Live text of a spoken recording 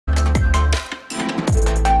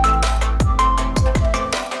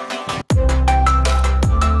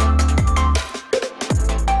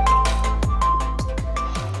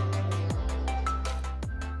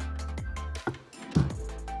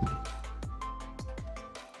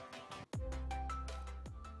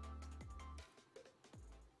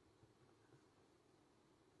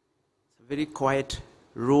very quiet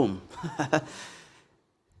room.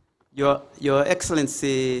 Your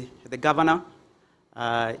Excellency, the Governor,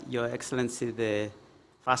 Your Excellency, the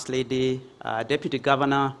First Lady, Deputy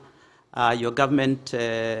Governor, your government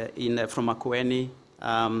from Makueni,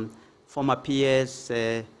 former PS,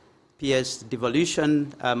 PS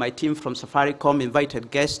Devolution, my team from Safaricom, invited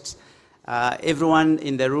guests, everyone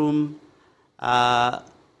in the room,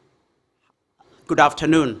 good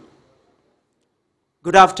afternoon.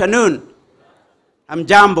 Good afternoon. I'm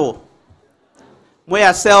Jambo.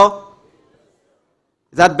 Moya Sel.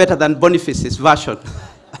 Is that better than Boniface's version?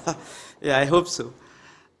 Yeah, I hope so.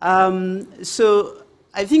 So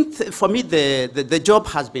I think for me, the job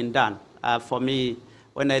has been done. For me,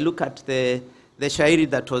 when I look at the shairi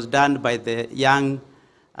that was done by the young,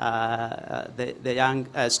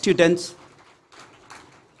 students,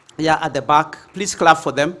 yeah, at the back, please clap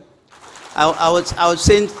for them. I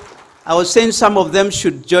was saying some of them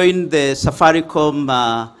should join the Safaricom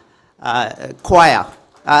choir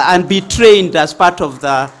and be trained as part of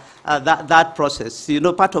that process. You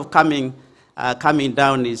know, part of coming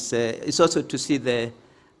down is also to see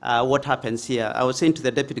what happens here. I was saying to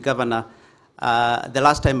the Deputy Governor, the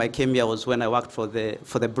last time I came here was when I worked for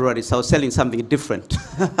the brewery, so I was selling something different.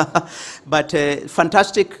 But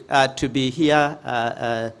fantastic to be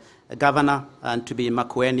here, Governor, and to be in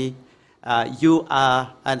Makueni. You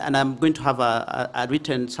are, and I'm going to have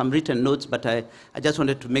some written notes, but I just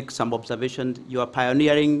wanted to make some observations. You are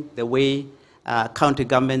pioneering the way county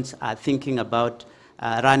governments are thinking about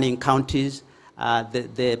running counties.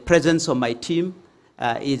 The presence of my team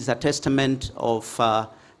is a testament of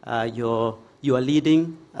your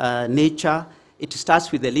leading nature. It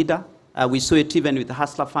starts with the leader. We saw it even with the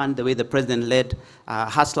Hustler Fund, the way the president led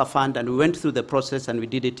Hustler Fund, and we went through the process and we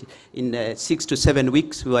did it in 6 to 7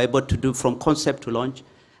 weeks. We were able to do from concept to launch.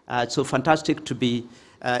 So fantastic to be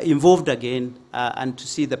involved again and to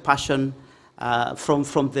see the passion from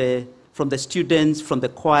the students, from the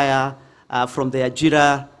choir, from the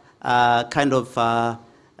Ajira kind of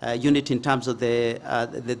unit in terms of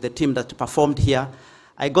the team that performed here.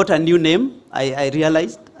 I got a new name. I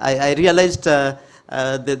realized.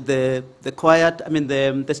 The quiet, I mean,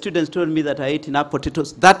 the students told me that I ate enough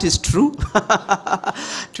potatoes. That is true.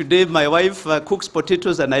 Today, my wife cooks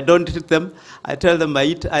potatoes and I don't eat them. I tell them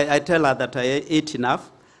I tell her that I ate enough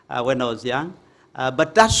when I was young.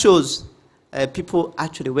 But that shows people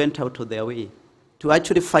actually went out of their way to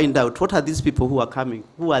actually find out what are these people who are coming?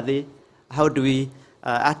 Who are they? How do we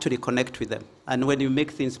actually connect with them? And when you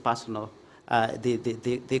make things personal,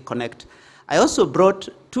 they connect. I also brought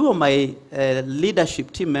 2 of my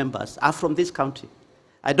leadership team members are from this county.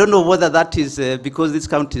 I don't know whether that is because this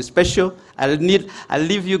county is special. I'll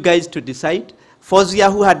leave you guys to decide.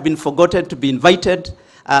 Fozia, who had been forgotten to be invited,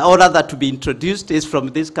 or rather to be introduced, is from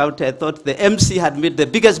this county. I thought the MC had made the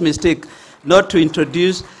biggest mistake not to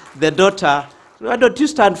introduce the daughter. Why don't you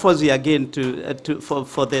stand, Fozia, again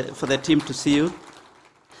for the team to see you?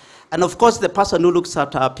 And of course, the person who looks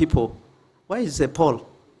at our people. Why is Paul?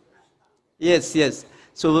 Yes, yes.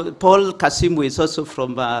 So Paul Kasimu is also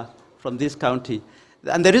from this county,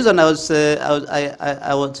 and the reason I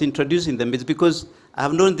was introducing them is because I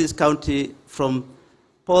have known this county from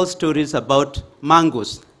Paul's stories about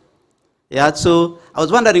mangoes. Yeah, so I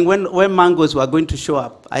was wondering when mangoes were going to show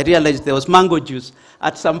up. I realized there was mango juice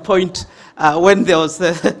at some point when there was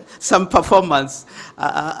some performance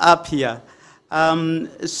up here.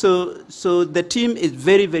 So the team is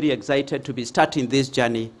very, very excited to be starting this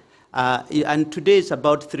journey. And today is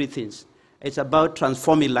about 3 things. It's about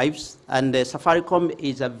transforming lives, and Safaricom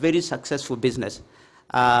is a very successful business.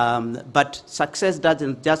 But success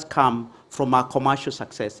doesn't just come from our commercial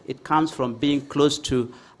success. It comes from being close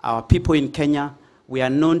to our people in Kenya. We are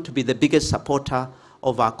known to be the biggest supporter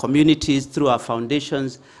of our communities through our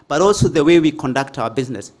foundations, but also the way we conduct our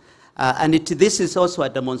business. And this is also a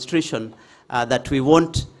demonstration that we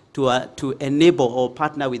want to enable or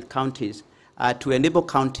partner with counties to enable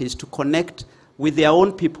counties to connect with their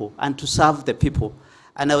own people and to serve the people.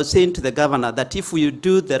 And I was saying to the governor that if you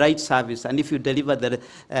do the right service and if you deliver the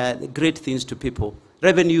great things to people,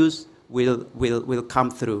 revenues will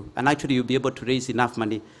come through. And actually you'll be able to raise enough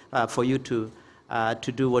money for you to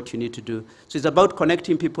do what you need to do. So it's about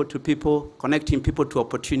connecting people to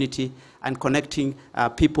opportunity, and connecting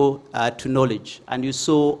people to knowledge. And you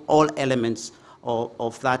saw all elements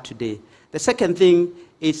of that today. The second thing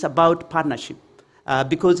is about partnership,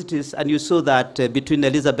 because it is, and you saw that between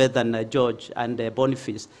Elizabeth and George and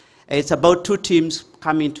Boniface, it's about 2 teams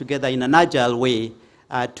coming together in an agile way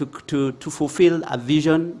to fulfill a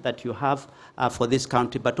vision that you have for this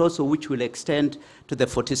county, but also which will extend to the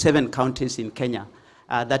 47 counties in Kenya.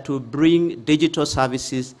 that will bring digital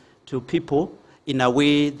services to people in a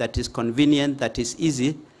way that is convenient, that is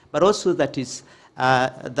easy, but also that is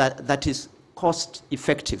cost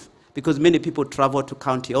effective. Because many people travel to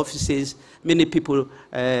county offices, many people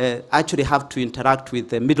actually have to interact with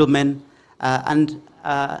the middlemen, and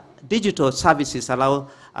digital services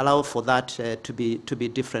allow for that to be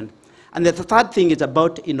different. And the third thing is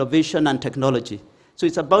about innovation and technology. So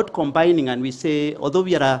it's about combining, and we say, although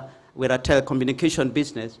we're a telecommunication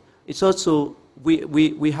business, it's also,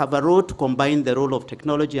 we have a role to combine the role of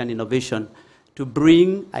technology and innovation to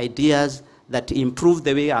bring ideas that improve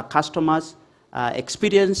the way our customers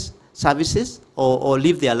experience services or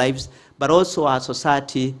live their lives, but also our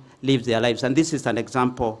society lives their lives. And this is an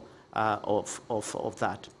example of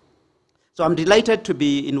that. So I'm delighted to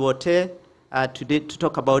be in Wote today to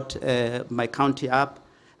talk about my county app.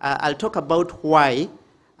 I'll talk about why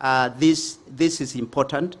this is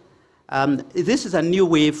important. This is a new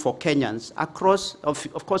way for Kenyans across,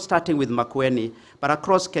 of course, starting with Makueni, but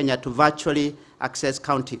across Kenya to virtually access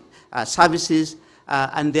county services.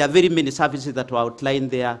 And there are very many services that were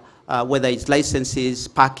outlined there, whether it's licenses,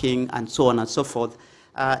 parking, and so on and so forth,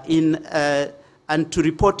 and to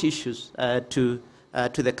report issues to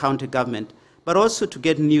the county government, but also to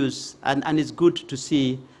get news. And it's good to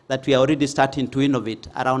see that we are already starting to innovate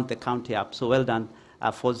around the county app. So well done,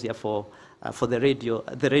 Fozia, for the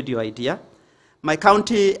radio idea. My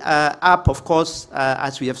county app, of course,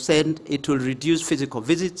 as we have said, it will reduce physical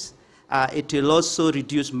visits. It will also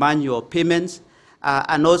reduce manual payments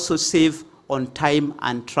and also save on time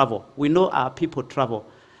and travel. We know our people travel.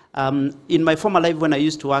 In my former life, when I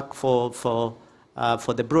used to work for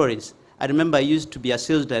the breweries, I remember I used to be a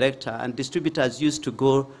sales director, and distributors used to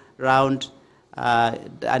go around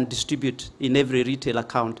and distribute in every retail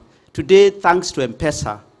account. Today, thanks to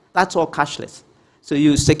M-Pesa, that's all cashless. So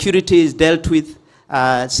security is dealt with.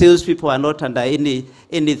 Salespeople are not under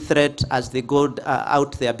any threat as they go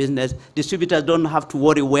out their business. Distributors don't have to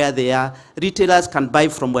worry where they are. Retailers can buy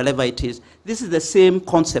from wherever it is. This is the same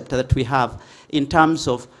concept that we have in terms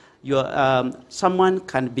of someone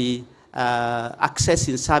can be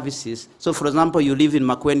accessing services. So, for example, you live in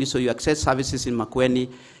Makueni, so you access services in Makueni.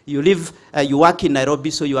 You work in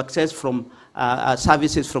Nairobi, so you access from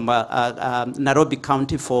services from Nairobi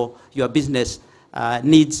County for your business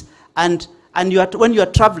needs. And when you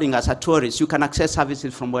are traveling as a tourist, you can access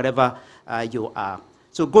services from wherever you are.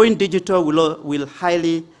 So going digital will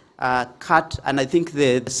highly cut, and I think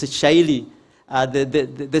the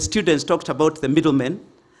students talked about the middlemen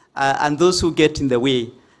and those who get in the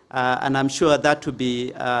way, and I'm sure that will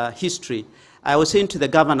be history. I was saying to the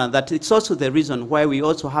governor that it's also the reason why we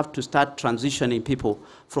also have to start transitioning people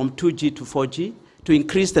from 2G to 4G to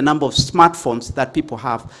increase the number of smartphones that people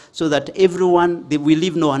have so that we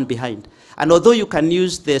leave no one behind. And although you can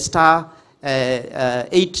use the star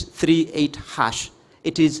 838 hash,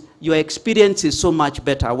 your experience is so much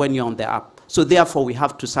better when you're on the app. So therefore, we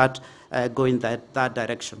have to start going that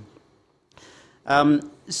direction.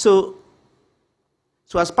 So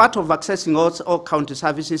as part of accessing all county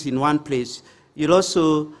services in one place, you'll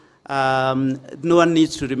also, no one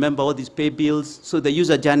needs to remember all these pay bills. So the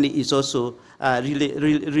user journey is also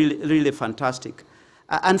really fantastic.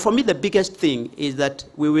 And for me, the biggest thing is that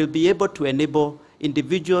we will be able to enable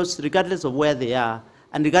individuals, regardless of where they are,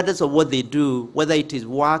 and regardless of what they do, whether it is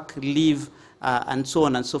work, leave, and so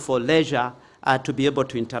on and so forth, leisure, to be able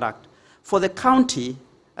to interact. For the county,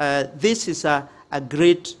 this is a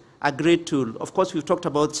great tool. Of course, we've talked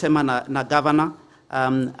about Sema na Governor.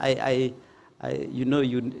 You know,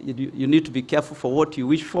 you need to be careful for what you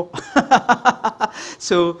wish for.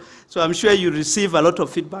 So I'm sure you receive a lot of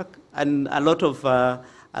feedback and a lot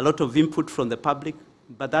of input from the public.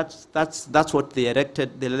 But that's what they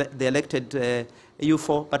elected you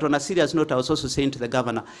for. But on a serious note, I was also saying to the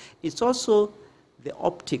governor, it's also the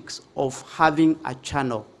optics of having a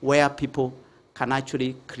channel where people can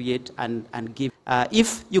actually create and give.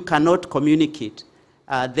 If you cannot communicate,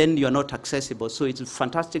 then you're not accessible. So it's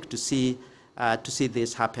fantastic to see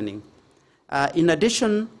this happening. In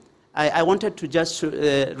addition, I wanted to just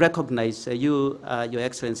recognize you, Your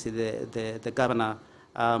Excellency, the Governor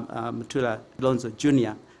Mutula Kilonzo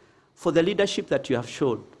Jr., for the leadership that you have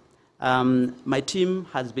shown. My team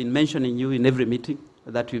has been mentioning you in every meeting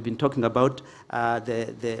that we've been talking about,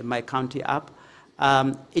 the My County app.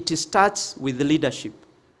 It starts with the leadership.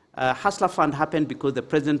 Hustler Fund happened because the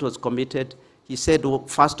president was committed. He said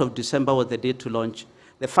 1st of December was the day to launch.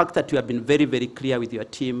 The fact that you have been very, very clear with your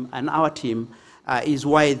team and our team is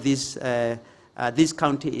why this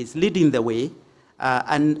county is leading the way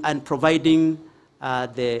and providing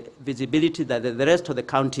the visibility that the rest of the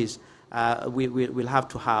counties we'll have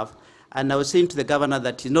to have. And I was saying to the governor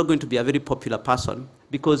that he's not going to be a very popular person,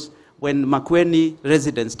 because when Makueni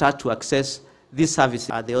residents start to access these services,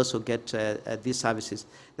 they also get these services.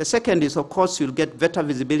 The second is, of course, you'll get better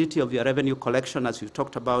visibility of your revenue collection, as we've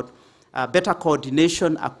talked about, better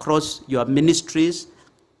coordination across your ministries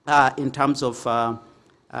in terms of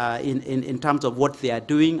in terms of what they are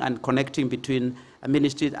doing and connecting between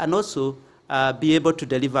ministries, and also be able to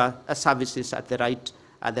deliver services at the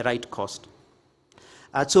right cost.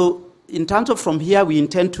 So in terms of from here, we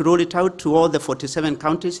intend to roll it out to all the 47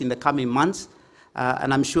 counties in the coming months.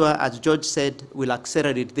 And I'm sure, as George said, we'll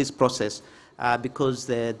accelerate this process because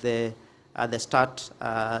the start,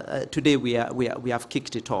 today we have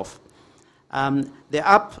kicked it off. The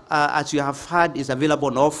app, as you have heard, is available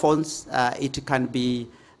on all phones. It can be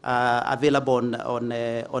available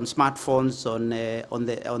on smartphones, on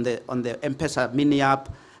the M-Pesa mini app,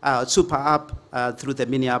 super app through the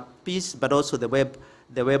mini app piece, but also the web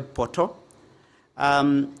portal.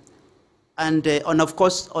 And of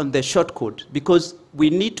course on the short code, because we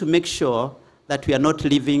need to make sure that we are not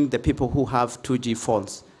leaving the people who have 2G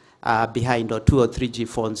phones behind, or 2 or 3G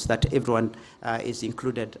phones, that everyone is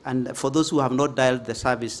included. And for those who have not dialed the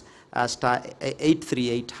service star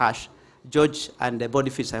 838 hash, George and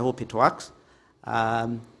Boniface, I hope it works.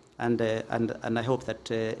 And I hope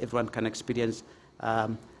that everyone can experience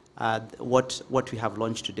what we have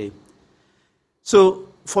launched today. So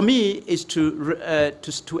for me, is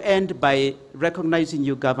to end by recognizing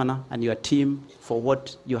you, Governor, and your team for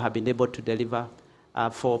what you have been able to deliver,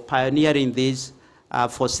 for pioneering this,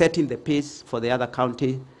 for setting the pace for the other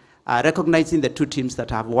county, recognizing the two teams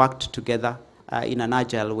that have worked together in an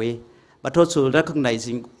agile way, but also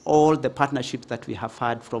recognizing all the partnerships that we have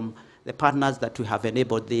had from the partners that we have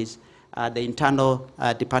enabled this, the internal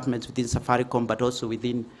departments within Safaricom, but also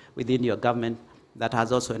within your government that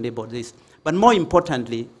has also enabled this. But more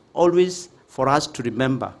importantly, always for us to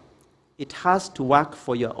remember, it has to work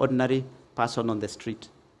for your ordinary person on the street.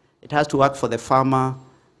 It has to work for the farmer,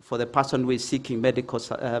 for the person who is seeking medical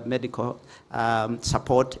support.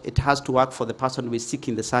 It has to work for the person who is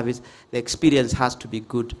seeking the service. The experience has to be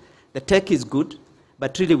good. The tech is good,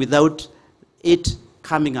 but really without it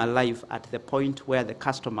coming alive at the point where the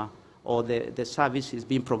customer or the service is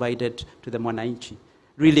being provided to the mwananchi,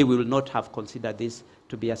 really we will not have considered this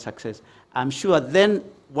to be a success. I'm sure then,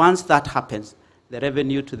 once that happens, the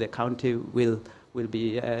revenue to the county will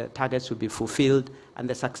be, targets will be fulfilled, and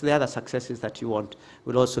the other successes that you want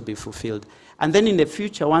will also be fulfilled. And then in the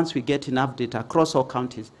future, once we get enough data across all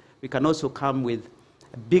counties, we can also come with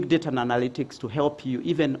big data and analytics to help you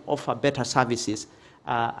even offer better services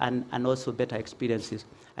and also better experiences.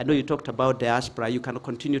 I know you talked about diaspora. You can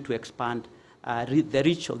continue to expand the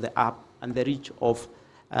reach of the app and the reach of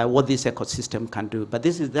what this ecosystem can do. But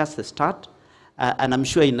that's the start, and I'm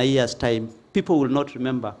sure in a year's time, people will not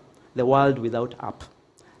remember the world without app.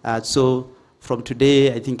 So from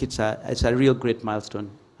today, I think it's a real great milestone,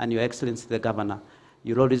 and Your Excellency, the Governor,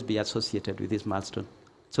 you'll always be associated with this milestone.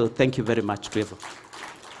 So thank you very much, Trevor.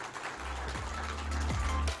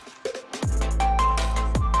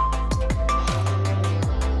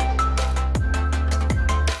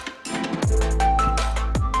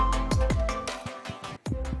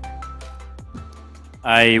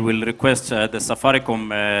 I will request the Safaricom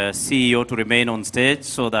CEO to remain on stage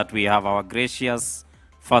so that we have our gracious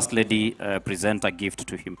First Lady present a gift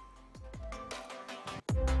to him.